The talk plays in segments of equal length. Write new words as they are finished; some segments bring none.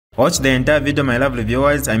Watch the entire video, my lovely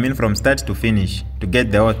viewers, I mean from start to finish, to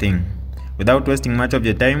get the whole thing. Without wasting much of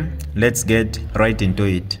your time, let's get right into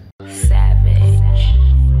it.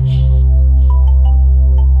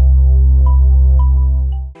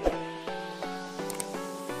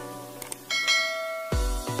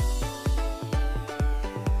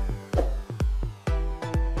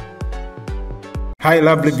 Hi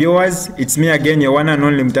lovely viewers, it's me again, your one and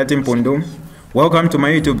only Mutati Mpundu. Welcome to my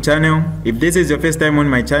YouTube channel. If this is your first time on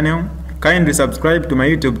my channel, kindly subscribe to my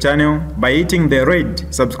YouTube channel by hitting the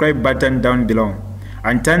red subscribe button down below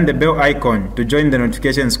and turn the bell icon to join the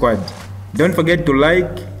notification squad. Don't forget to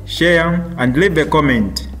like, share and leave a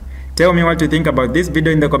comment. Tell me what you think about this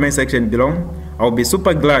video in the comment section below. I'll be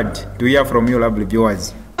super glad to hear from you lovely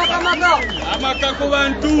viewers.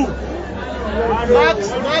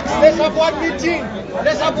 Max, let's have one meeting.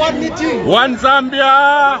 Let's have one meeting. One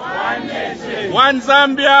Zambia. One nation. One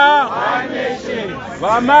Zambia. One nation.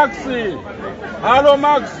 Va Maxi. Hello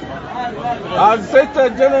Max. Azete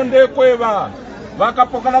Jenonde Kweva.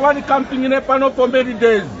 Vakapokana vali camping in Epano for many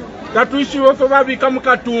days. Katuishi wofo vabika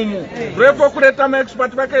mukatumu. Brefo kuleta ma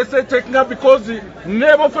expert vakese checking because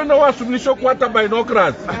never fendo wasunisho kwata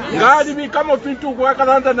binoculars. Ngadi bikamo fintu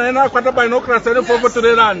kwakalanda na ena kwata binoculars ene fofo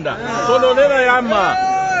tulelanda. So lolera yama.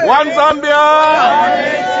 One Zambia.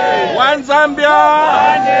 One Zambia.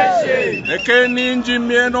 One nation. Ekeni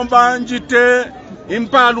njimie nomba njite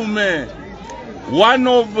impalume. One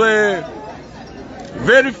of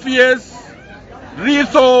very fierce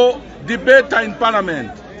lethal debater in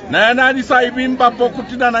parliament. Na yanalisa ibimba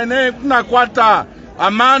pokutina na ine kuna kwata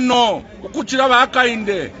amano ukuchira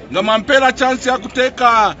bakainde nga mampera chance ya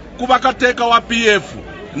kuteka kubakateka wa PF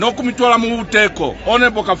no kumitwala mu uteko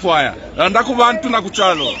onebo kafwaya ndaku bantu na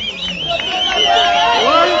kuchalo. One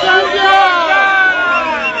Zambia.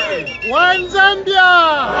 One Zambia.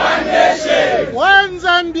 One nation. One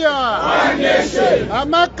Zambia. One nation.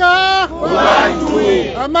 Amaka. Ubantu.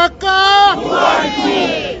 Amaka.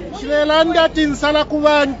 Ubantu. Shilelanda tinsala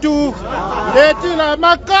kubantu. Letila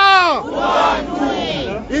maka.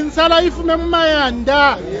 Ubantu. Insala ifume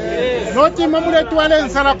mumayanda. Noti mamuletwale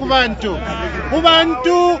insala kubantu.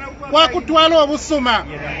 Kubantu wakutwala obusuma.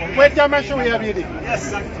 Kweta amasho yabiri.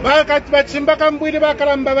 Bakati bachimba kambwiri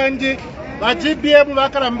bakalamba banji. BGBM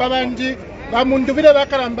bakalamba banji. Bamundubire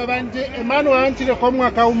bakalamba banji. Emmanuel antire kwa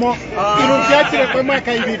mwaka umo. Irukiatire kwa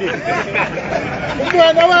mwaka ibiri.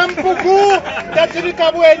 Umwana wa Mpuku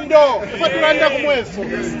tachirika bwendo. Fatulanda kumweso.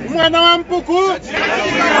 Umwana wa Mpuku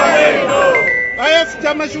tachirika bwendo. BSG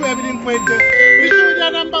amashu yabiri mkwete. Ishuja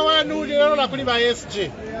number 1 ulilelo la kuli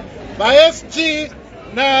BSG. BSG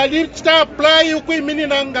na lichita apply ukuimini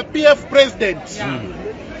nanga PF president.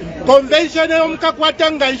 Convention ya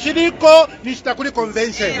mkakwata nga nshiriko nishita kuli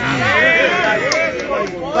convention.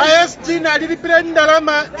 BSG na liliprenda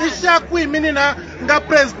lama isha kuimini na nga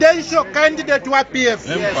presidential candidate wa PF.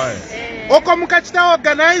 Oko mkachita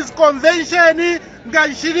organize convention nga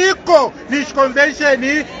nshiriko nish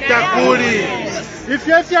convention takuli.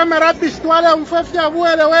 Ifyefi ya marabish tuwale mfefi ya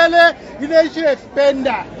wele ile ishi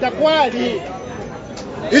expenda takwali.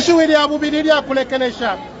 Ishu wili ya bubinili ya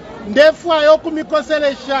kulekelesha. Ndefu ayo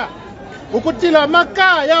kumikoselesha. Ukutila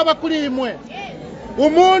maka ya bakuli imwe.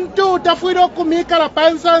 Umuntu utafuiro kumika la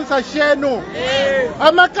pansansa shenu.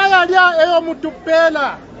 Amaka ya lia eyo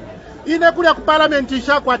mutupela. Ine kulia kuparlamenti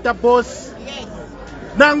isha kwa tabosi.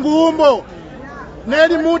 Nanguumbo.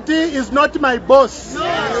 Neri Muti is not my boss.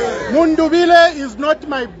 Mundubile is not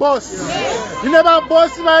my boss. Ineba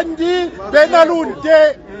boss vandi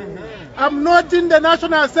benalunte. I'm not in the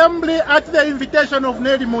National Assembly at the invitation of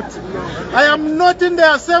Neri Muti. I am not in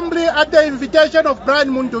the Assembly at the invitation of Brian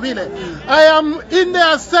Mundubile. I am in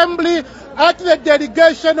the Assembly at the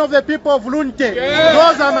delegation of the people of Lunte.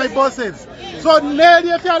 Those are my bosses. So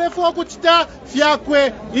Neri fialefo kuchita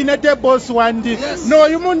fiakwe inete boss wandi.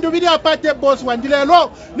 No Mundubile apate boss wandi.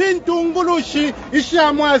 Lelo nintungulushi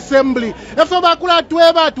ishamu Assembly. Efo bakula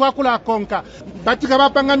tueba tuwakula konka. Batika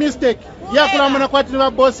bapanga mistake. Ya kula mwana kwa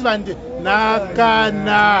tiniba boss bandi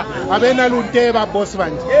nakana abena lunte ba boss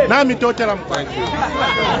bandi na mitotela mkwanje.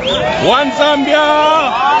 One Zambia.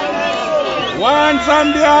 One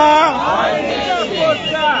Zambia.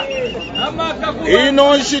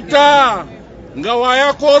 Ino nshita ngawa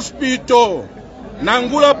yako hospital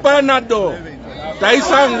nangula panado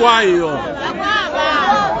taisa ngwayo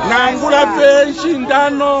nangula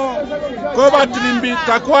penshindano ko batilimbi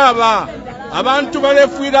takwaba abantu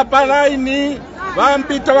balefuira palaini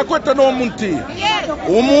bampita bakweta n'omunti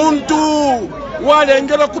umuntu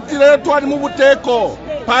walengera kutile twali mu buteko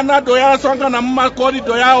panado yasanga na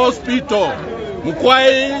makorido ya hospital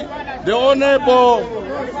mukwai the honorable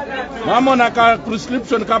Mamo na ka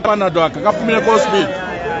prescription ka panado akafumile ko hospital.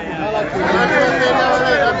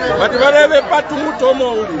 Bati barebe patu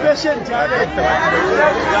mutomo uli. Patient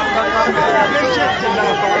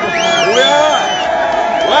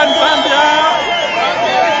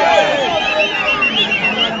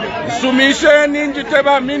Sumisheni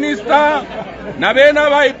njiteba minister na bena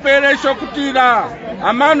baipere shokutira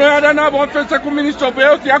amano yada na bonfese ku minister of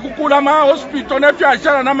health yakukula ma hospital ne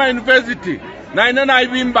fyashara na ma university na ina na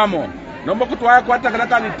ibimbamo nomba kutwaya kwata kana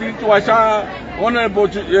kaniti washa honorable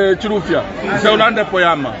Chirufya seulande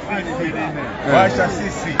poyama washa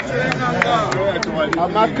sisi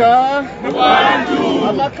amaka ubantu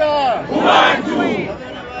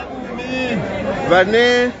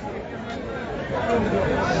bane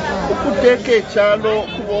ukuteke chalo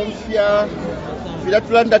kubomfya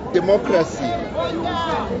filatulanda democracy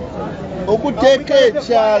ukuteke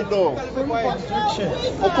chalo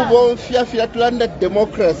ukubomfya filatulanda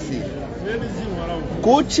democracy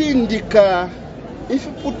kuchindika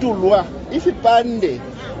ifiputulwa ifipande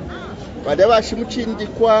bade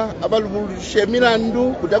bashimuchindikwa abalubulushe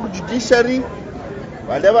milandu kuda ku judiciary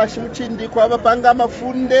bade bashimuchindikwa abapanga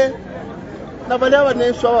amafunde na bale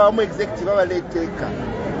abaneswa ba mu executive abaleteka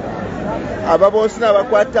aba bose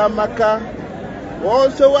nabakwata amaka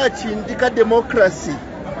wose wachindika democracy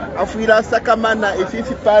afuira sakamana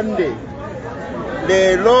ififi pande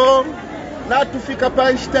lelo natufika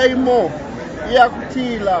panshitaimo ya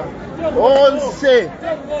kutila onse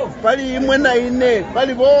pali imwe na ine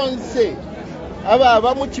pali bonse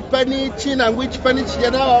aba mu chipani china ngwi chipani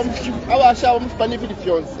chijana abasha mu chipani vili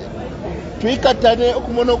fyonse tuikatane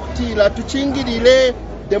okumona okutila tuchingirire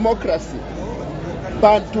democracy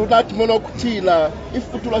bantu natumona okutila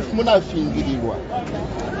ifutula fumona afingirirwa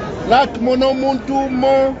natumona omuntu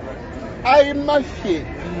mo ayimafye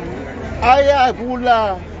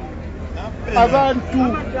ayabula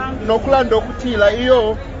abantu nokulanda okutila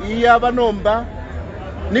iyo iyabanomba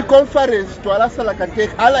ni conference twalasala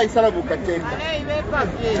kateka ala isala bukateka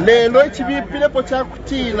lelo ekibipilepo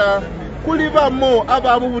kyakutila kuli bamo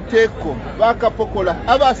abamu buteko bakapokola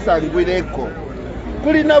abasangwireko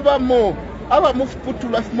kuli nabamo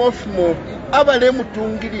abamufuputula mofmo abale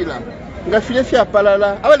mutungirira nga file fya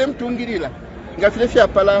palala abale mutungirira nga file fya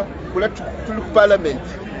pala kula tuli ku parliament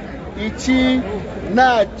ichi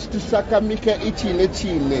na tusakamika ichine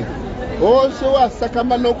chine ose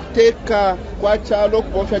wasakamana okuteka kwa chalo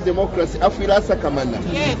okubofya democracy afuira sakamana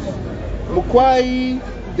mukwayi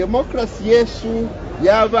democracy yesu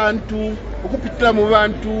y'abantu okupitira mu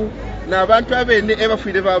bantu n'abantu abene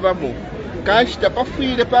ebafuire babamo kashita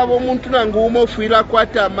pafuire pabo omuntu nanguuma ofuire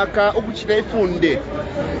akwata amaka okukira ifunde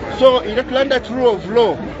so ila tulanda rule of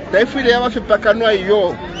law taifuire yabafe pakanwa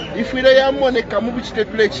iyo ifuire yamoneka mu bikite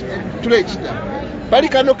tulekita bali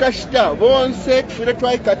kano kashita bonse tufuire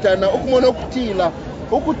twaikatana okumona okutila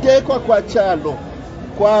okutekwa kwa chalo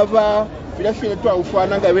kwaba filafile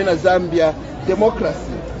twawufana nga bena Zambia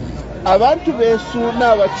democracy abantu besu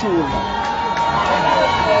n'abachula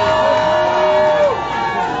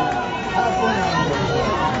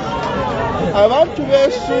abantu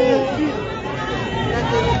besu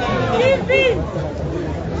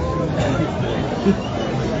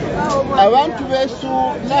abantu besu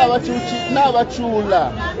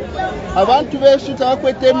n'abachula abantu besu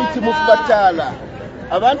tabakwete emiti mu kubatala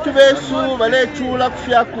abantu besu balechula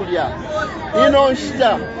kufyakulya ino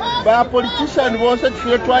nshita ba politician bonse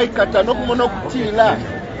tufire twaikata nokumona okutila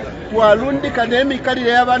twalundika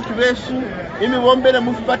n'emikalire y'abantu besu imibombere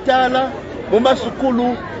mu kubatala mu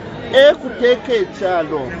masukulu ekuteka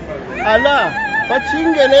ekyalo ala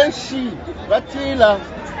bachingelenshi batila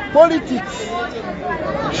politics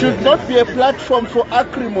should not be a platform for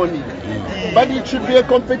acrimony, but it should be a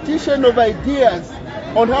competition of ideas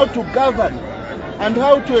on how to govern and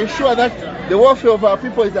how to ensure that the welfare of our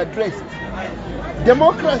people is addressed.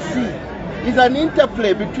 Democracy is an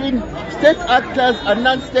interplay between state actors and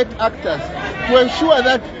non-state actors to ensure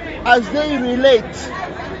that as they relate,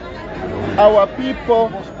 our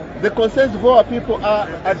people, the concerns of our people are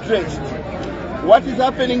addressed. What is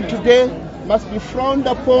happening today must be frowned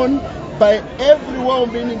upon by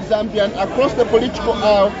everyone in Zambia and across the political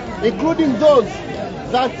aisle, including those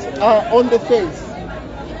that are on the fence.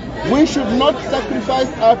 We should not sacrifice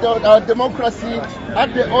our democracy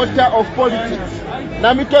at the altar of politics.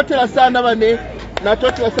 Namitotela sana bane,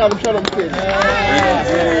 natotela sana mshalo mkezi.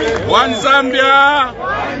 One Zambia,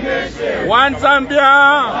 one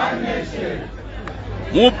Zambia.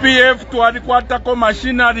 MPF twalikwata ko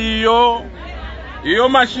machinery iyo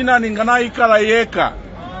machinery ngana ikala yeka.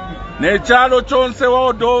 Nechalo chonse wa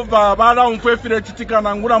odova bala umfefire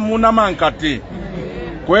chitikana ngura muna mankati.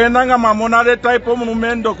 kwena nga mamona le type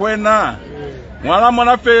monumento kwena mwala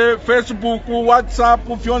mona Facebook WhatsApp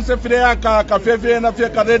fionse fire ka fefe na fie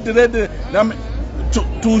ka red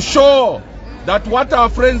to show that what our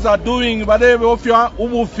friends are doing badebe ofia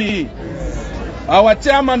ubufi. Our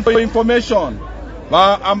chairman for information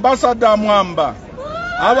ba ambassador Mwamba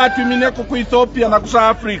abatumine ku Ethiopia na ku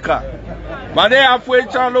South Africa bale afwe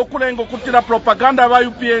chalo kulengo kutira propaganda ba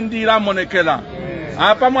UPND la monekela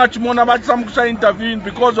apa mwachimona batsamukusa interview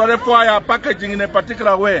because wale fire packaging in a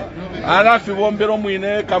particular way alafi bombero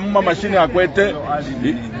mwine kamuma machine akwete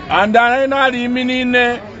andana ali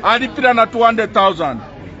minine alipira na 200,000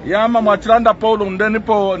 yama mwachilanda Paulo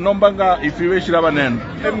ndenipo nombanga ifiweshira banene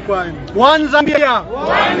One Zambia,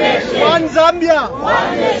 one Zambia,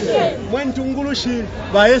 Mwentungulushi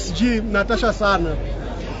ba SG Natasha sana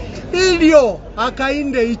ilio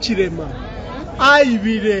akainde ichirema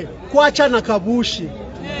aibire kwacha na kabushi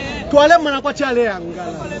twale mwana kwa chale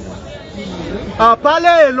angala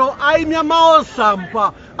apalelo aimya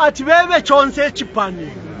maosampa ati bebe chonse chipani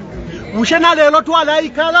ushena lelo twala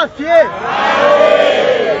ikala fye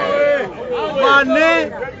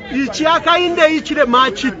wane ichi akainde ichire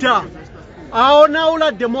machita aona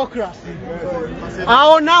ula democracy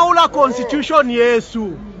aona ula constitution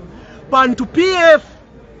yesu pantu PF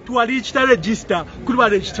tuwalichita register kuri ba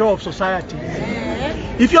register of society.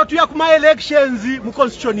 If you tuya kuma elections mu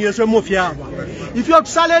constitution yesu mufyaba. If you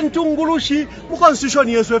tusale ntungulushi mu constitution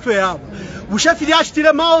yesu efyaba. Bushefili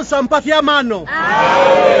ashitire mao sampafya mano.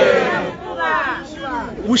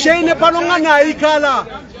 Busheine panonga na ikala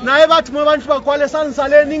na eba tumwe bantu bakwale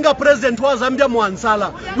sansale ninga president wa Zambia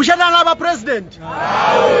mwansala. Bushana na president.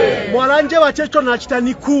 Mwalanje bachecho na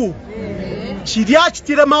chitani ku. Chiria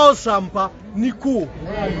chitire mao sampa niku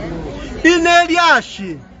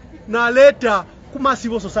ineliashi na leta kuma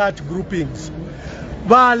civil society groupings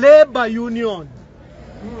ba labor union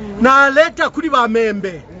na leta kuri ba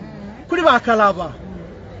membe kuri ba kalaba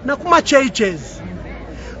na kuma churches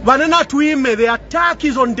banana tuime. The attack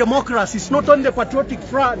is on democracy, it's not on the patriotic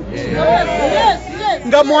front.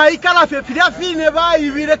 Ngamwaikala fefiria fine ba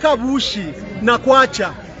ibire kabushi na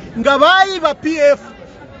kwacha ngabai ba PF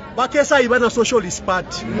bakesa ibana socialist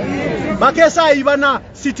party bakesa ibana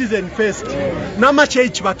citizen first na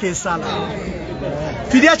machurch bakesa la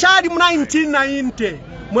fidia chadi mu 1990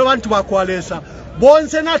 mwe bantu bakwalesa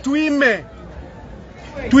bonse na tuime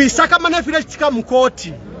tuisaka manefile chitika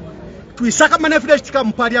mkoti tuisaka manefile chitika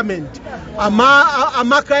mu parliament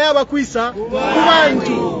amaka yaba kuisa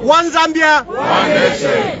kubantu one Zambia one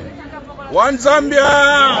nation. One Zambia,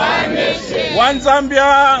 one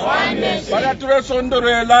Zambia, para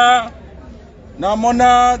turesondorela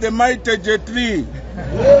namona the mighty J3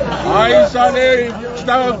 aisale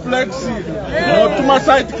star flexi no tuma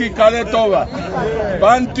site ki kaletova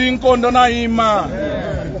banting kondona ima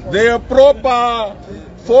the proper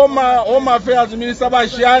former Home Affairs Minister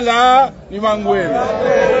Bashiala Nimangwela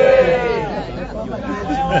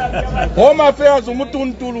Home Affairs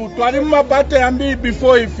umutuntulu twali mabate yambi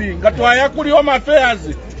before ifi ngatwaya kuri Home Affairs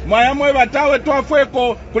mwayamwe batawe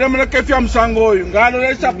twafweko kule mlekefya msango oyu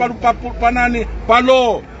ngalolesha panani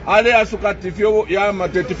palo ale asukatifyo ya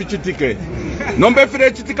matetifichitike nombe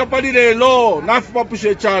fire chitika palile lo nafu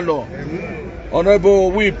papushe chalo.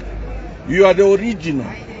 Honorable Whip, you are the original,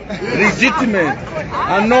 legitimate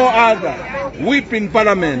and no other whip in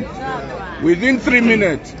parliament. Within 3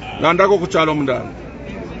 minutes landako kuchalo mndani.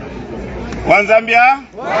 One Zambia,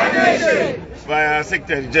 one nation. By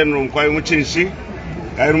Secretary General Mkwayo Muchinshi,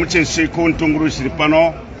 Kairu Muchinshi kuntungurushi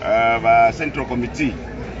pano ba Central Committee.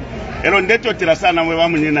 Elo ndeto tilasana mwe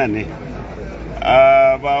bamu ninane.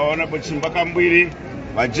 Ba Honorable Chimbaka Mbwiri,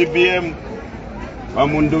 ba GBM, ba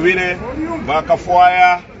Munduvile, ba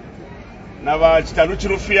Kafuaya, na ba Chitaluchi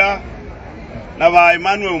Rufia, na ba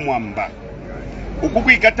Emmanuel Mwamba.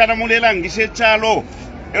 Ukuku ikatana mulela ngishe chalo.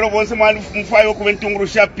 Elo bonse mfayo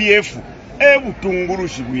kubentungurusha PF.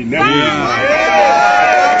 Butungurushi bwine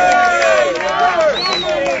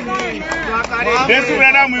Desu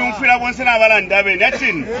bena muyumfira bonse nabalanda be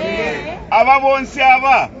natini aba bonse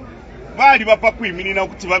aba bali bapakwiminina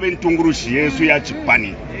kuti babe ntungurushi Yesu ya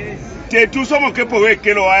chipani tetu somo kepo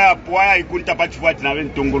wekelo waya ikunta pachifati na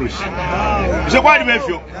ntungurushi je kwali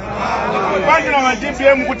befyo kwani na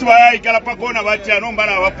GBM kuti waya ikala pakona bati anomba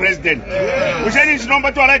na wa president ujeni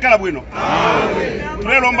sinomba to alaikala bwino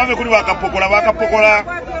tulelomba be kuli bakapokola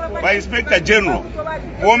ba Inspector General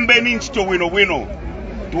bombe ni nchito bwino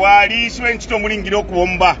twaliswe nchito mulingire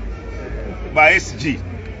okubomba ba SG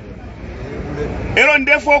ero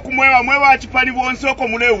ndefo okumwewa achipali bonse oko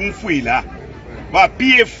mule umfuila ba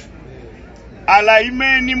PF ala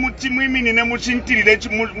imeni mutimwimini ne muchintirire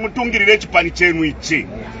mutungirire chipani chenu ichi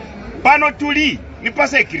pano tuli ni pa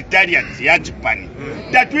secretariat ya chipani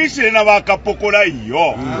tatuishire na vakapokola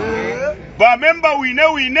iyo vamemba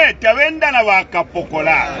wine tavenda na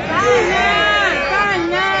vakapokola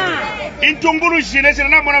intungulushire sire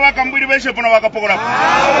namona vakambwiri veshe pona vakapokola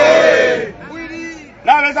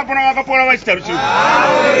na vesa pona vakapokola vachitaru chiru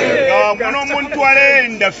muno muntu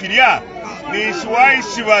arenda firia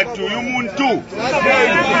nishiwaishi vatu yumuntu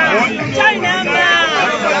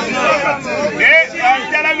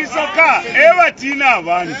antala misoka evatina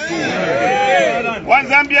abantu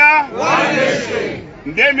wanzambia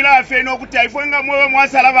ndemila afeno kuti aifwenga mwewe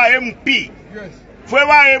mwasala va MP fwe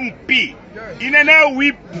va MP inene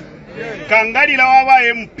whip kangalila wa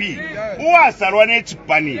va MP uwasalwa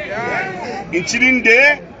nechipani nchili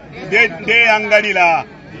nde angalila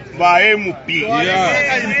va MP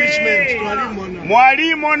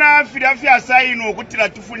mwalimu na afya saino kutila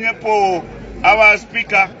tufunyepo aba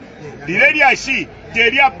speaker dileli ashi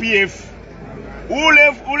teria PF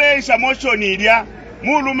ule isha motion ilia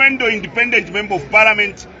mulumendo independent member of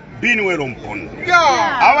parliament Binwelo Mpundu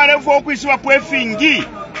abarefu okwishiwa pwefingi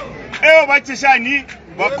eyo bachishani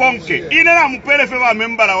bakonke inena mupelefe ba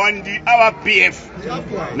member la wandi aba PF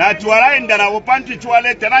na tuwalaenda na wopantu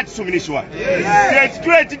chuwaleta na chisuminishwa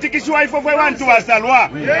tuwe titikishwa ifo fwe wantu basalwa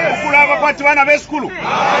ukulaba kwa tuwana beskulu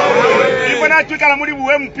ifo na tuikala muri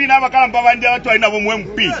buwe mpi na bakala mbabandi watu waina buwe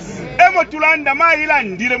mpi emo tulanda maila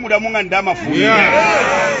ndile muda munga ndama fuye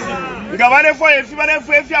nga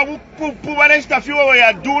barefu efi abupupu bareshita fiwo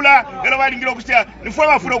ya dula ero balingiro kusia nifwe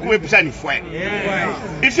bafuro kuwepusha nifwe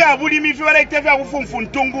ifi abulimi ifi barete fi abufumfu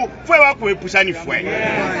ntungu fwe bakuwepusha nifwe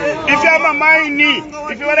ifi amamaini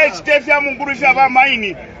ifi barechite fi amunguru ifi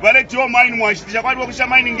abamaini bareti yo maini mwashitisha kwa kusha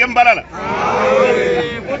maini ngembalala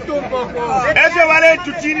efi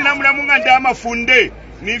baretu tini na muda munga ndama funde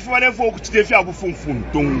nifi barefu okuchite fi abufumfu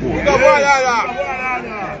ntungu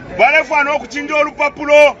barefu ano okuchinja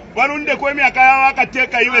olupapulo balunde kwa emyaka yawo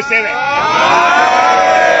akateeka iwe sebe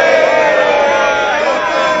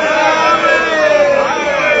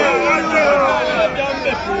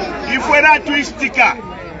ifwera tuistika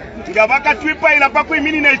nga bakatwipaila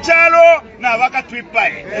pakwimini nechalo na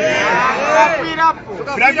bakatwipaile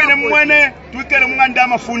birabine mwene twikele munganda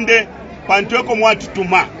amafunde pantweko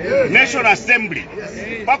mwatutuma National Assembly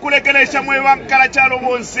bakulekelesha mwe bankala chalo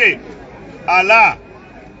bonse ala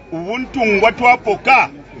ubuntungwa twapoka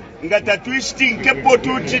nga tatuishtinke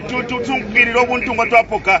tutungiriro ubuntungwa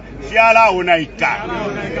twapoka fyala onaika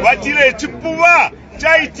batire echipuba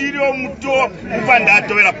chaitiri omuto mupanda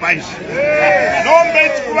atobera panji nombe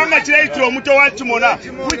echipuba nga chaitiri omuto wachimona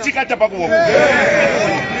kuchikata pakuwoko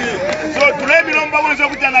so tulebi nomba bonzo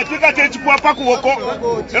kutana tukate echipuba pakuwoko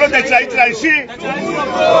ero tachaitira nshi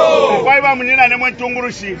kwaiba munina nemwe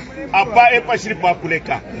ntungurushi apa epashiri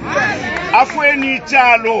pakuleka afweni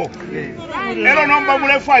chalo ero nomba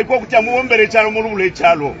mulefa iko kutya muombere chalo mulule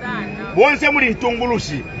chalo bonse muri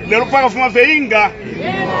ntungulushi lero paka fuma veinga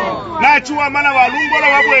na chuwa mana balungola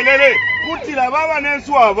babwelele kutila baba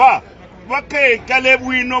nensu aba bakekale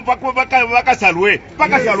bwino bakasalwe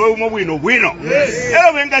umo bwino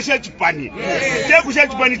ero benga shechipani tekusha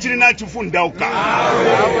chipani chiri na chifundauka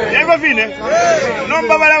yego vine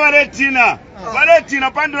nomba bala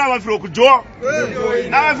baletina pandula bafiro kujo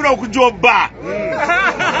na bafiro kujo ba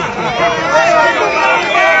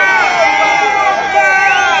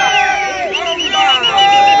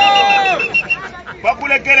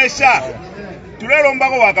bakulekelesha tulero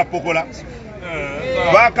mbako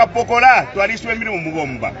wakapokola twaliswe milimo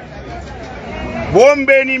mugomba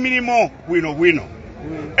bombe ni milimo bwino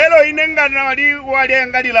elo inenga na wali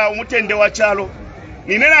angalila umutende wa chalo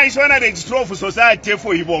ninena iswana registry of society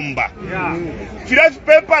for ibomba filafi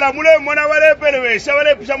pepa la mule mwana wale pelewesha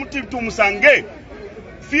wale pisha mutitu musange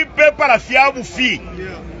fi pepa la fiabu fi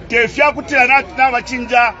ke fia kutila na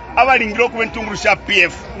bachinja abalingiro ku bentungurusha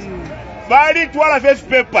PF bali twala fi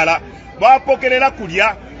pepa la bapokelela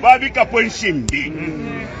kulya babika ponshimbi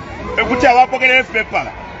ekuti abapokelela fi pepa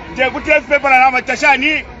la te kuti fi pepa la na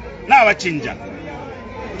batashani na bachinja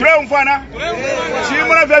tule mfana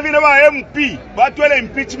chimuna vya vile ba MP batwele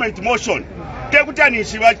impeachment motion tekuti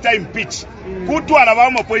anishiba ta impeach kutwala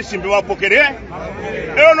bamo ponshimbi bapokele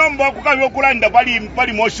ero nomba kukabyo kulanda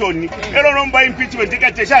bali motion ero nomba impeachment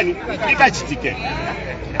ikateshani ikachitike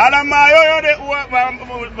alama yoyode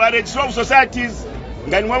ba registry of societies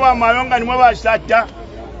ngani mwa mayonga ni mwa shata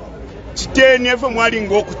kiteni efe mwali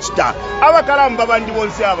ng'okukita abakalamba bandi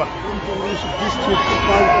bonse aba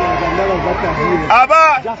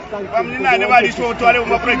bamulinane baliso otwale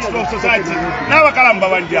mu Project of Society n'abakalamba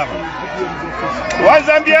bandi aba One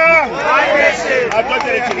Zambia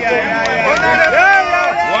atotere chini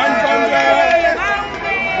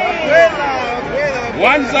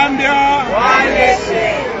One Zambia One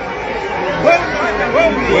nation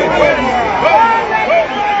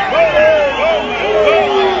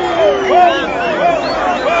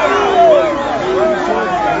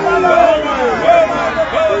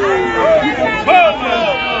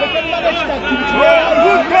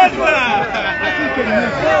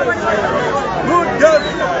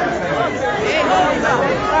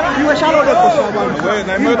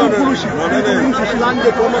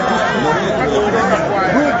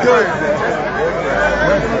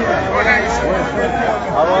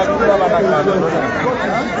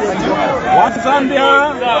One Zambia.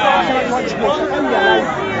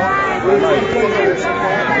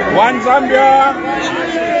 One Zambia.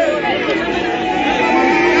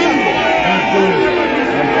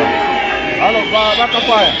 Hello, back up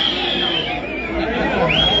fire.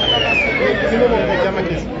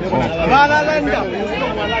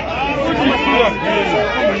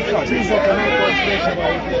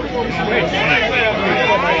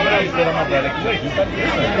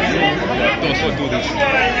 Also do this.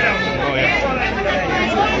 Oh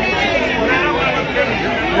yeah.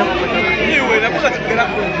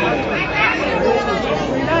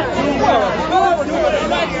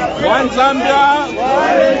 One Zambia.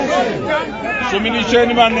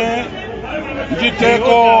 Suminisheni bane.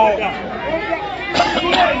 Njiteko.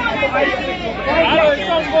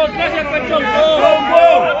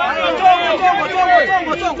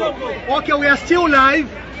 Okay, we are still live.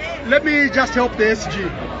 Let me just help the SG.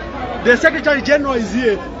 The Secretary General is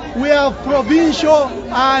here. We have provincial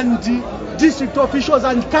and district officials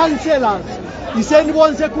and councillors. Iseni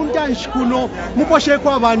bonse kuntanshi kuno muposhe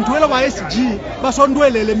kwa abantu wela ba SG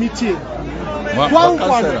basondwelele meeting.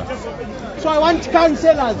 So I want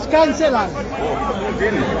councillors.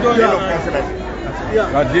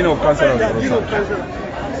 Yeah. Dino councillors.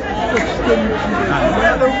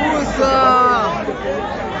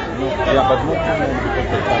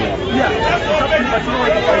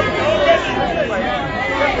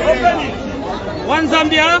 One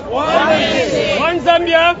Zambia. One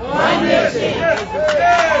Zambia.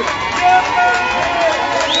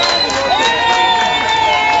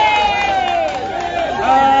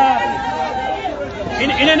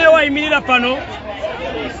 Inenewa imirira pano.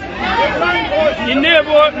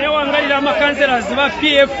 Inebo newangalira amakanselas ba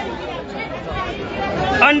PF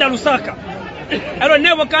anda Lusaka. Ero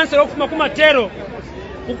nebo kansela okufuma ku Matero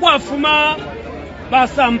ukwafuma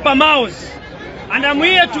basampa mouse. And I'm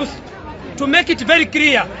here to make it very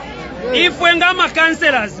clear. If wenga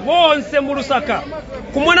makanselas bonse mu Lusaka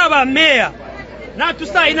kumona ba mayor na to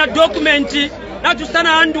sign a document na to stand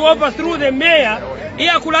hand over through the mayor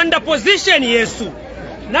iya kulanda position yesu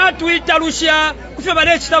na tuitalusha kufe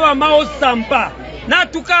bale chitaba mouse sampa na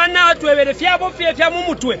tukana tuwebele fyabo fya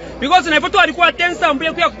mumutwe because na ifoto alikuwa tensa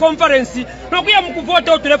mbuye kuya conference no kuya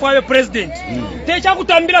mukuvota utulefu awe president techa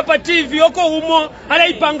kutambira pa TV yoko humo ala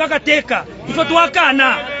ipanga kateka ifoto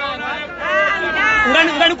wakana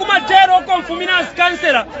ngani kuma Matero ko mfumina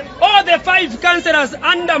councillor all the 5 councillors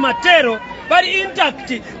under Matero but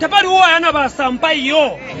intact tapari huwa yana basampa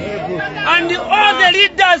yo and all the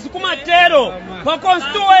leaders kuma Matero for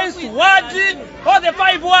constituency ward all the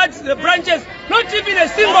 5 wards the branches not even a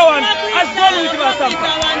single one has gone with basampa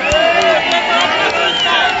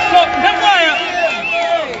so ndefaya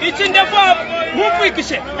ichindefwa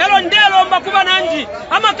mupikishe elo ndelo mbakuba nanji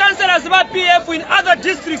ama councillors ba PF in other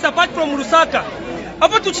districts apart from Lusaka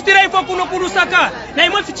apo tuchitira ifo kuno ku Lusaka na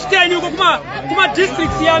imwe tuchitira nyuko kuma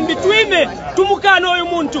districts ya mbitwime tumukano oyo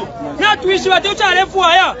muntu na tuishi bate uchalefu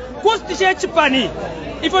haya kustishe chipani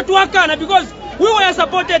ifo tuwakana because we were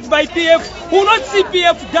supported by PF who will not see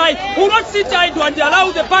PF die who will not see die and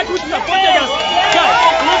allow the party which supported us die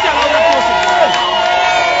will not allow that process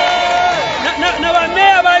na wa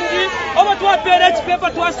mayor bandi oba tuwa parent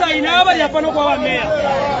paper tuwa sign aba ya pano kwa wa mayor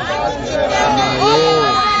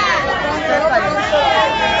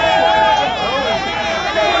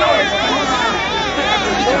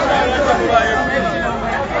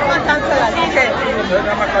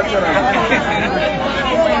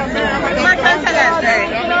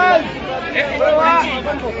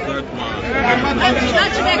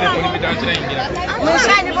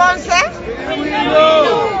Mushani bonse.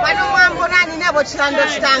 Bano wambo nani nebo chilando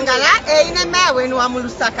chitangala ine mewe ni wa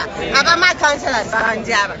mulusaka aba ma councillors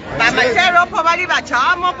banjaba bamatero po bali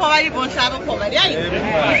bachamo po bali bonsabo po bali ayi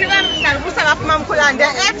kila msalubusa bafuma mkulande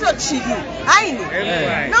etlo chili ayini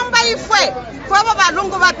nomba ifwe fobo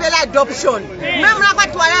balungu bapela adoption memna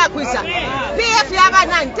kwatwala kwisa PF yaba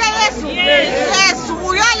nante Yesu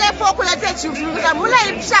uyale fo kulete chivuka mula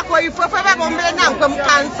ipsha ko ifwe fo babombele nankwe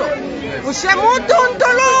mkanso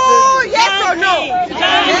ushemutuntulu yeso no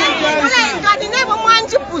mula ingadi nebo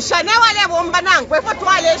mwanji pusha ne wale bomba nankwe fo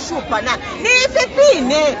twale shupa na ni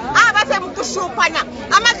ifipine abase mkushupa na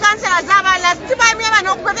ama councillors aba last time yaba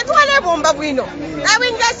nokwete twale bomba bwino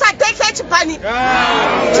awingesa take chipani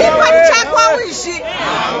chakwa wishi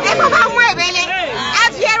eko bamwebele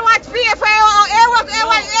afyer what PF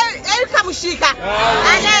kamushika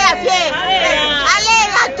aleya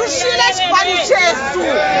tushile chipani chesu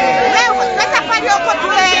leo sasa pali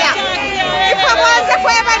okotuleya ipo mwanze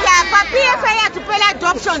kweba yapa PF ya tupela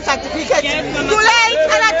adoption certificate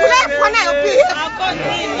tulefwa nayo PF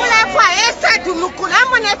mulefwa esa dumukula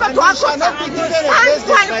mwenepa tuwakosa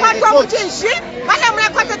alikuwa mchinshi wale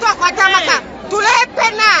mwekote tuwakwatamaka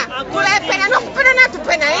tulepena nokupena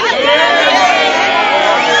natupena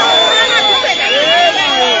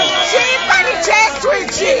chipani chesu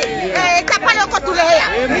ichi tapale okotuleya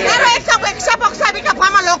nero esa kwekisapa kusabika kwa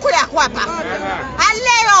maloko ya kwapa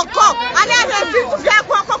aleyoko aleye vitu vya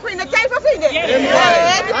kwako kwine taifa kwine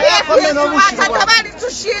PF yesu wakatabari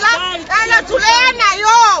tushila ele tuleya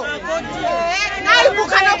nayo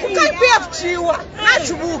naibuka nokuka PF chiwa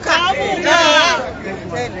nachubuka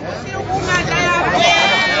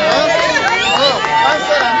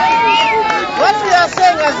What we are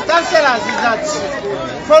saying as councillors is that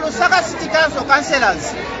for Lusaka City Council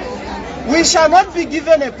councillors, we shall not be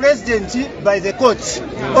given a president by the court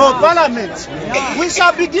or parliament. We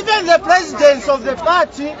shall be given the presidents of the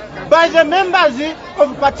party by the members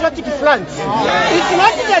of Patriotic Front. It's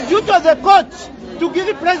not the duty of the court to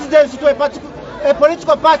give presidents to a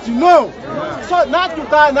political party, no. So now to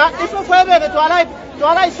Ghana, if we ever to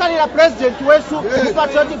allow president to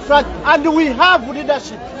Patriotic Front, and we have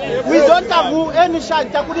leadership. We don't have any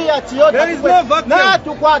chance. There is no vacuum.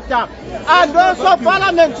 And also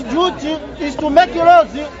parliament duty is to make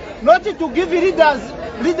laws, not to give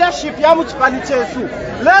leadership. Let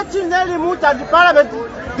Mutati and the parliament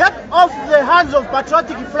get off the hands of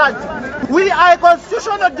Patriotic Front. We are a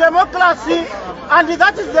constitutional democracy, and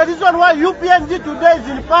that is the reason why UPND today is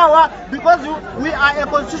in power, because we are a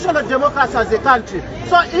constitutional democracy as a country.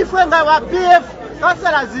 So if when our PF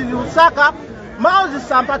councillors in Lusaka, Mauzi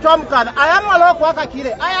Sampatwa Mukana, I am a local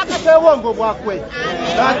Wakakile, I am a Pewongo Wakwe.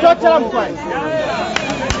 Total Mkwai.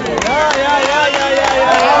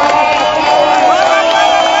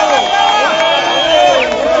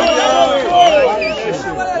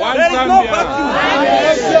 There is no vacuum.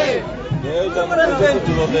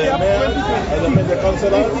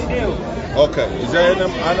 Okay, is there any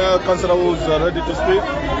councillor who is ready to speak?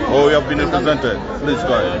 Or you have been represented? Please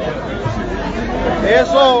go ahead.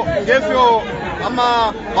 So, if you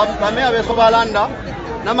Pamea Veso Balanda,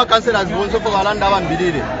 Nama councillors Bonso Balanda and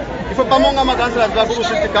Bidide. If a Pamonga councillors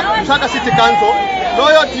Lusaka City Council,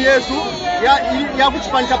 loyalty Yesu, Yabuch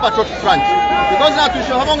Pancha Patriotic Front. Because now to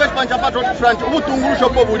show how much Pancha Patriotic Front, Utungu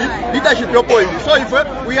Shopobudi, leadership your point. So if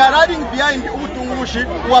we are riding behind Utungu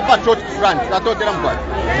who are Patriotic Front, that's what I'm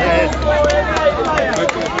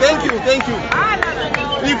Thank you.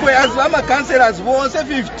 If we as Lama councillors won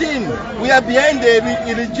 15, we are behind the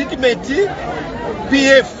illegitimate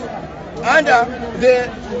PF under the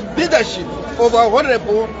leadership of our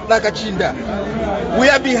Honorable Lakachinda. We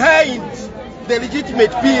are behind the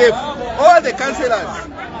legitimate PF, all the councillors.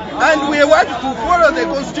 And we want to follow the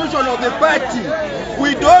constitution of the party.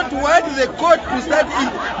 We don't want the court to start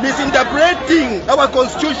misinterpreting our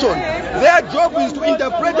constitution. Their job is to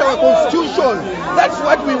interpret our constitution. That's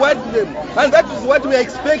what we want them. And that is what we are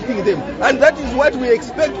expecting them. And that is what we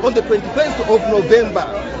expect on the 21st of November.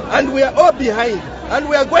 And we are all behind. And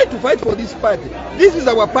we are going to fight for this party. This is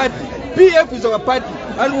our party. PF is our party.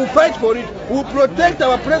 And we'll fight for it. We'll protect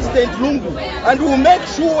our President Lungu. And we'll make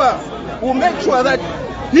sure that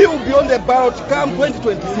he will be on the ballot come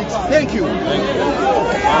 2026. Thank you. One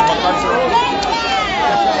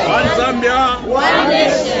Zambia. One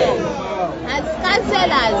nation. As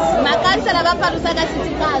councillors, my councillor of Lusaka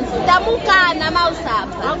City Council, Tamukana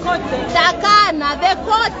Mausapa. Takana, the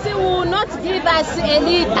court will not give us a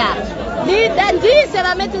leader. Leader, this is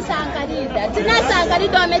a Metisanga leader. Tina Sanga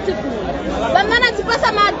leader Metipuna. Bamana Tipasa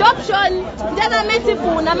my adoption, Jana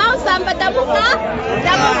Metipuna, Mausamba Tamukana.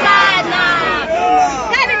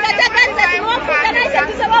 Kani katakanta tiwafu, kana isa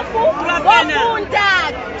tisawafu, wapunta.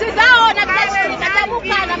 Tizaona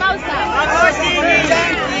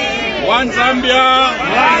One Zambia,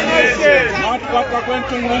 Matwaka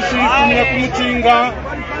Kwentungushi, Kumina Kumuchinga,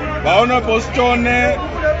 Baona Bostone,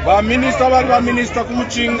 Ba Minister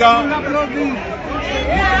Kumuchinga,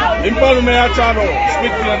 Impalume Acharo,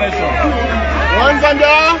 speak to the nation. One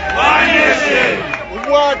Zambia, One nation.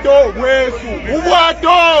 Ubwato, Wesu,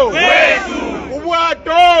 Ubwato, Wesu,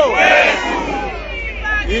 Ubwato, Wesu.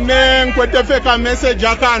 Ine nkwetefeka message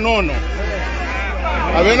akanono.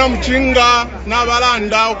 Abena mchinga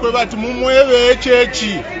n'abalanda okwebati mumwebe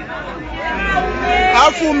echechi.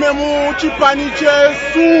 Afume mu chipani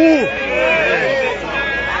chesu.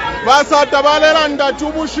 Basata baleranda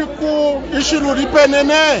tubushiku ishiru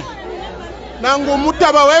lipenene. Nangu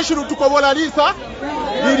mutaba weshiru tukobola lisa.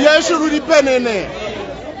 Lili eshiru lipenene.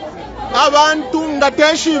 Abantu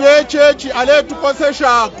ngateshi bechechi ale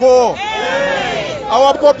tukosesha ako.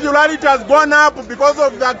 Our popularity has gone up because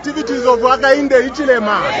of the activities of Wakainde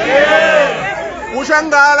Ichilema.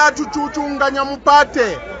 Ushangala tuchuchunga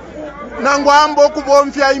nyamupate. Nangwambo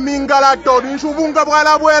kubomfya imingalato. Ninshubunga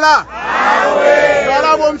bwala bwela.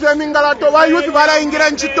 Bwala bomfya imingalato. Wa youth bala ingira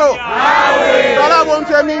nchito. Bwala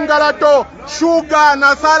bomfya imingalato. Sugar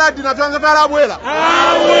na salad na tuanza bwala bwela.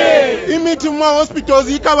 Imiti mwa hospitals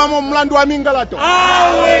ikabamo mlandu wa mingalato.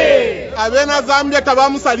 Abena Zambia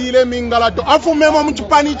tabamu salile mingalato. Afumemo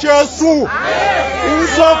mchipani chesu.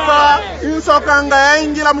 Insoka nga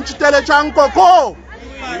yaingira mchitele chankoko.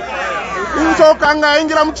 Insoka nga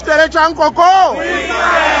yaingira mchitele chankoko.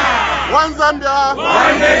 One Zambia.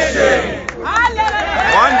 One nation.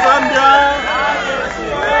 One Zambia.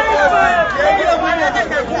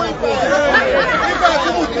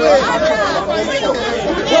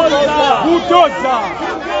 Bulldozer.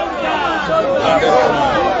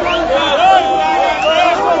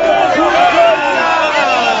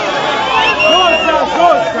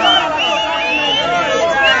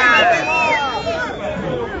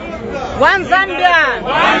 One Zambia.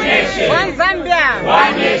 One nation. One Zambia.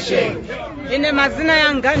 One nation. Ine mazina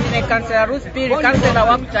yanga ndine kansela Ruth Pili, kansela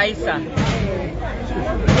wa Kutaisa.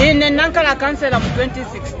 Ine nankala kansela mu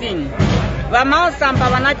 2016. Vamaosamba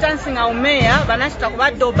vanachansinga umeya, vanachita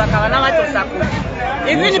kuvadoba kavana vatosaku.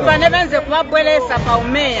 Ivi ni pane venze kuvabwelesa pa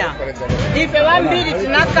umeya. Ife vambiri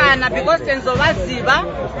tinakana because tenzo vaziva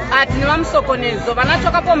ati ni vamusokonezo.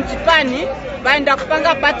 Vanachoka po mchipani, vaenda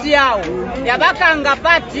kupanga pati yao. Yavakanga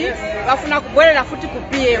pati, vafuna kubwelela futi ku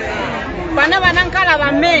PF. Pane vanankala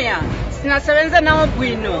vameya, sinasevenze nao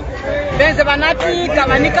bwino. Benze vanatika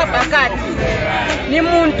vanika pakati. Ni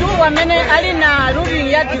muntu wamene alina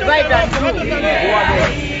ruling ya divide and rule.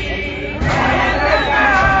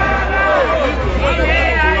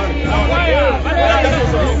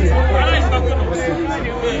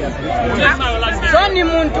 So ni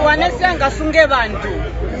muntu wanesianga sunge bantu.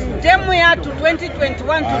 Temu yatu 2021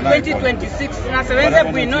 to 2026 nasebenze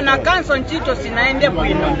bwino na kanso nchito sinaende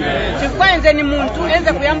bwino. Chifukwenze ni muntu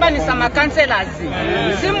enze kuyambanisa makanselas.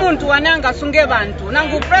 Si muntu wananga sunge bantu.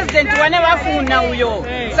 Nangu president wane wafuna uyo.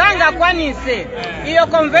 Sanga kwanise. Iyo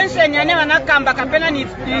convention yane wanakamba kapena ni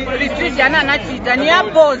retreat yana anachita ni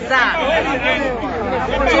aboza.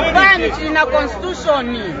 Chipani china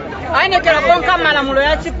constitution. Ainekela konka malamulo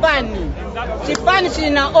ya chipani. Chipani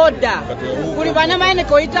china order. Kulibane maene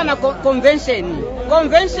koita na convention.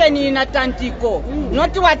 Convention ina tantiko.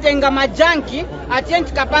 Noti watenga majanki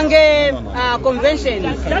atienti kapange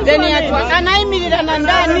convention. Then yatwa anaimilira na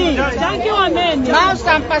ndani. Janki wameni.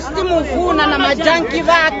 Mausa stimu funa na majanki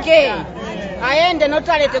vake. Aende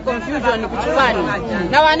notalete confusion kuchipani.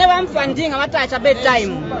 Na wane wamfandinga watacha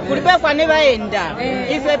bedtime. Kulipe kwa neva enda.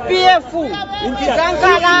 Ife PF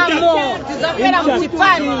tizangalamo tizapela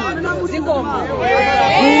mchipani zikomo.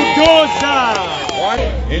 Bulldozer.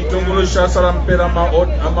 Intungulusha salampera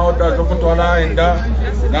amaoda zokutwala enda.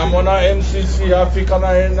 Namona MCC Afrika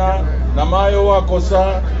na ena. Namayo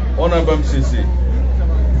wakosa onamba MCC.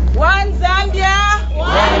 One Zambia.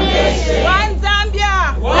 One nation. One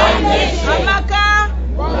Zambia. One nation. Amaka.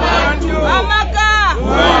 Amaka.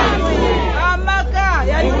 Amaka.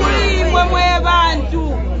 Yalikulimbwe mwe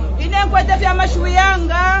bantu. Inenkwete vya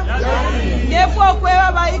mashuyanga. Ndefo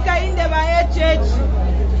kwewa baika inde ba church.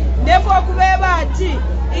 Ndefo kubeba ati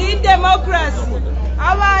in democracy.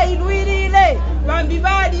 Aba ilwilile. Bambi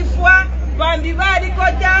badi fwa. Bambi badi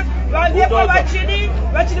kota. Bambi kwa bachini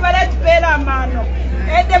baleti pela mano.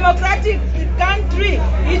 A democratic country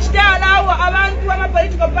which they allow abantu ama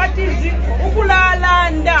political parties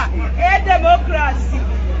ukulalanda a democracy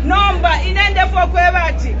nomba inende for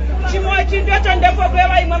kwebati chimo chintu cho ndefo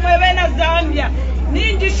kweba imwe bena Zambia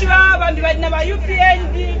nindi shwa bantu bali na ba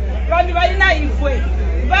UPND bantu bali na ifwe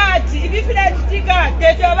but ibifile chitika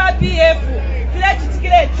teto ba PF file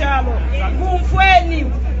chitikire chalo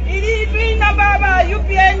kumfweni ili vina baba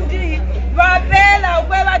UPND vapela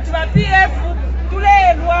ukwe bati ba PF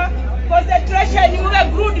tulelwa concentration mule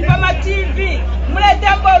group pama TV mule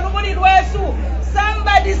tembo lubuli lwesu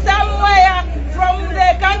somebody somewhere from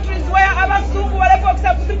the countries where abasungu wale folks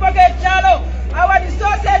are kusipoke chalo our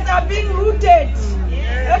resources are being looted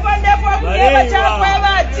therefore kuyeba chalo kwa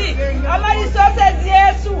bati ama resources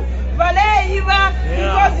yesu vale iva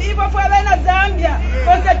because iva fwele na Zambia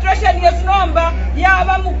concentration yes number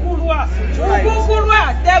yaba mukulwa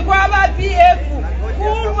ukukulwa tekwa ba PF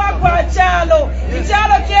kulwa kwa chalo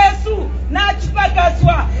ichalo chesu na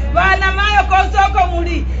chipakaswa bana mayo konsoko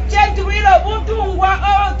muli chentuwilo butungwa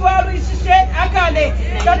o twarishishe akale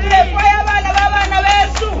katule kwa bana babana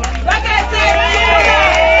besu bakasera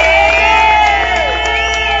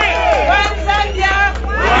Zambia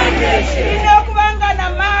ino kubanga na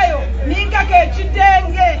mayo ninga ke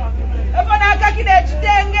chitenge epona akakide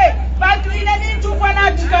chitenge bantu ine nintu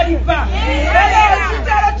kwana chikalipa lelo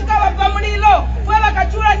chitaro chikaba pamulilo fwe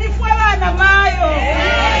bakachula ni fwe bana mayo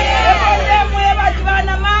epona mwe bati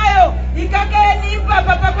bana mayo ikake ni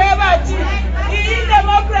papa kwe bati iyi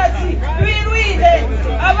democracy twirwire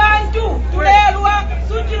abantu tulelwa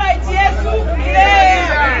sunjilight Yesu ilea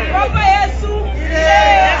papa Yesu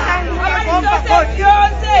ilea amani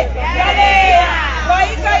yose yalea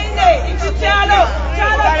waika ine ichichalo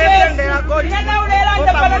chalo chesu nena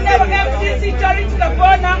ulelanda panoneva MCC charity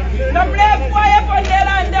kapona na mlefwa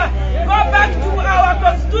yepondelanda go back to our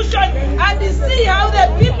constitution and see how the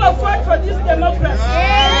people fought for this democracy.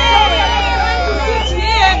 To sit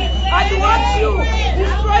here and watch you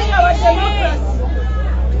destroy our democracy.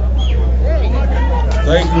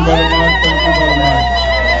 Thank you very much. Thank you very much.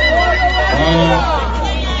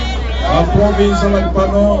 Our province of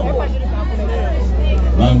Pano,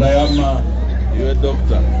 Nandayama, you're a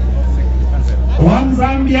doctor. One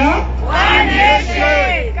Zambia, one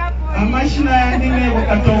nation. Amashina ya nene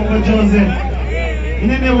wakatongo Joseph.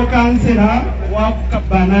 Inene wakansela waka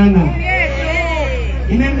banana.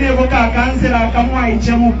 Inene waka kansela kamwa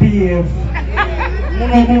ichamu PF.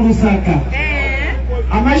 Muno murusaka.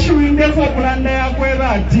 Amashu indefo kulanda ya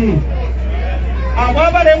kwebati.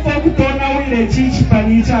 Ababale kutona wile chichi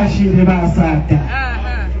panicha ashinde basata.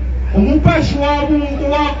 Umupashi wa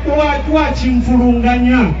Mungu wa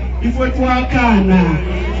chimfurunganya ifwe twakana.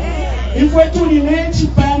 Ifwe tulina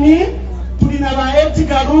chipani, tulina baeti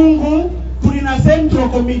karungu, tulina central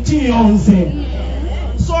committee yonse.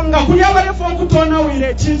 So nga kulyabale kutona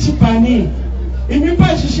wile chichi pani.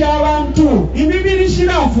 Imipashi shabantu, imibili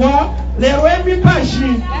shirafwa, lero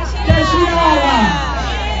emipashi teshirala.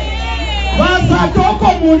 Basa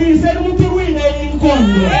toko mulise mturuine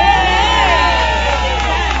inkondo.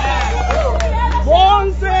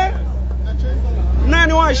 Bonse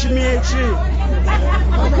nani washimiechi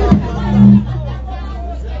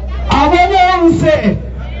abo bonse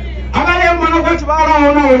abale mwana kwati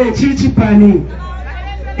baraona ole chichi pani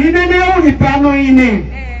inene uli pano ine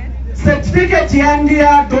certificate yandi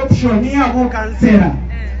ya adoption ya bu kansera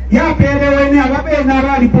ya perewe ni ababena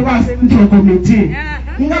bali po ba central committee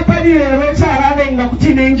ngapali lero charale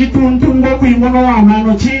ngakutine njituntu ngokuingono wa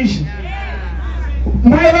mano chishi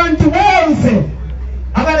mwe bantu bonse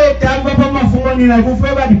abaletangwa pamafoni na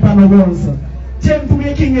kufwe bali pano bonse to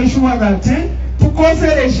making sure that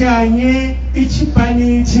tukosereshanye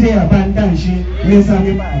ichipani chire abandaje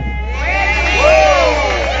nezame bali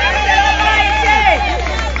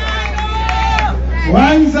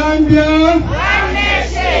One Zambia, one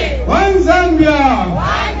nation. One Zambia,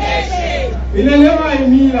 one nation. Ilelewa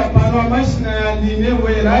imila pano mashina ya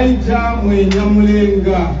linewe raija mwenye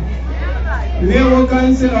mulenga. Leo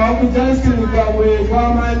kansela waku Justin Mukabwe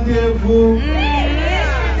kwa mandevu.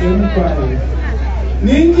 Empire.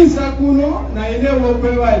 Ningi sakuno na ilewo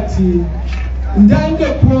kwe wati. Ndange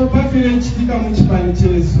propa file chitika mchipani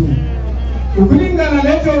chesu. Ukulingana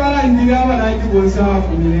leto wala indirawa na iti bonsawa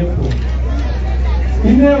kumilepo.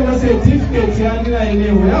 Inewo certificate yandira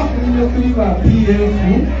inewo ya kuliba PF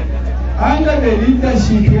under the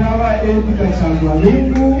leadership ya wa Edika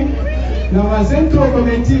Changwalingu na wa Central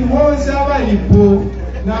Committee monse abalipo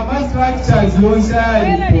na ma structures yonse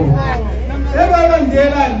abalipo. Eba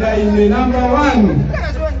ndela ndaine number 1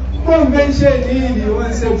 convention hili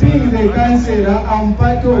once being the councillor, I'm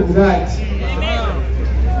part of that.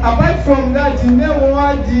 Apart from that, in the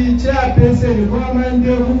ward chairperson, government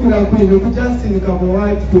Kukula Queen, Justin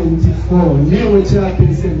Kabawat 24, never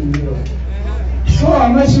chairperson. So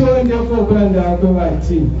I'm not sure in the Falkland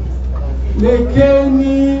Agawati. The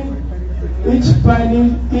Kenny, each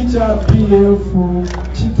pani, each PF,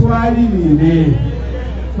 Chitwari,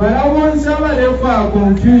 Barabonsa balefa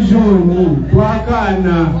confusion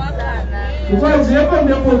twakana. Because yepo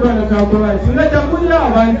ndipo bana kakola tunatakunya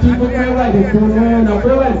abantu kwa bali kuno na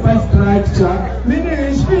kwa bali structure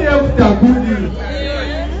mini ishpia kutakudi.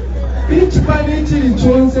 Each party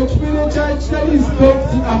chonse chipino cha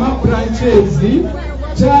respect ama branches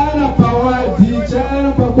chana pawadi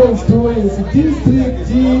chana pa constituency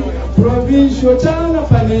district provincial chana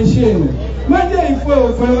pa nation manje ifo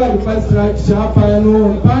kwa pa structure hapa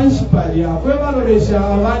no panshi pali hapo baloresha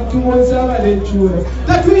abantu bonse abalechure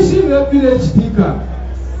tatuishire village tika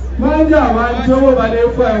manje abantu abo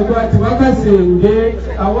balefa kwati bakasenge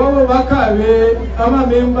abo bakabe ama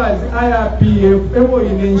members IRPF ebo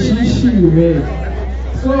inenshishire.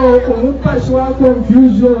 So, umupashi wa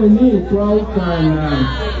confusion ni twaukana.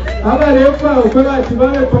 Abalefa ukwati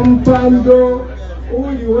babe kwa Mpundu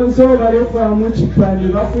uli wonso balefa muchipani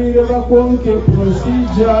bafuire bakonke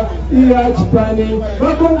procedure iya chipani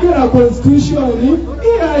bakonke la constitution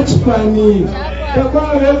iya chipani.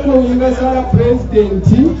 Takwa weko ingasara president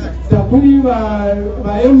takuri ba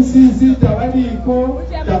MCC tabadiko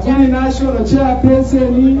takuri national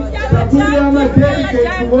chairperson takuri ama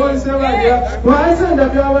delegate bose badia baza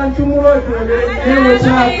ndabyo abantu muroto lero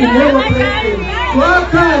chapi lero president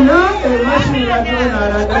wakana mashina tona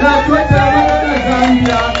na twata bana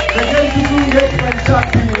Zambia against tunge kwa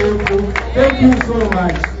chapi. Thank you so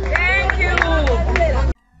much. Thank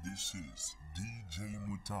you. This is DJ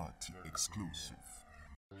Mutati exclusive.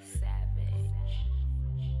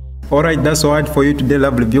 Alright, that's all for you today,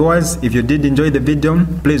 lovely viewers. If you did enjoy the video,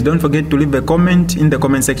 please don't forget to leave a comment in the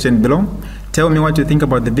comment section below. Tell me what you think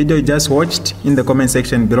about the video you just watched in the comment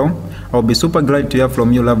section below. I'll be super glad to hear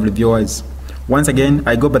from you, lovely viewers. Once again,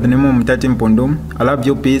 I go by the name of Mutati Mpundu. I love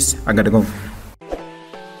you, peace, I gotta go.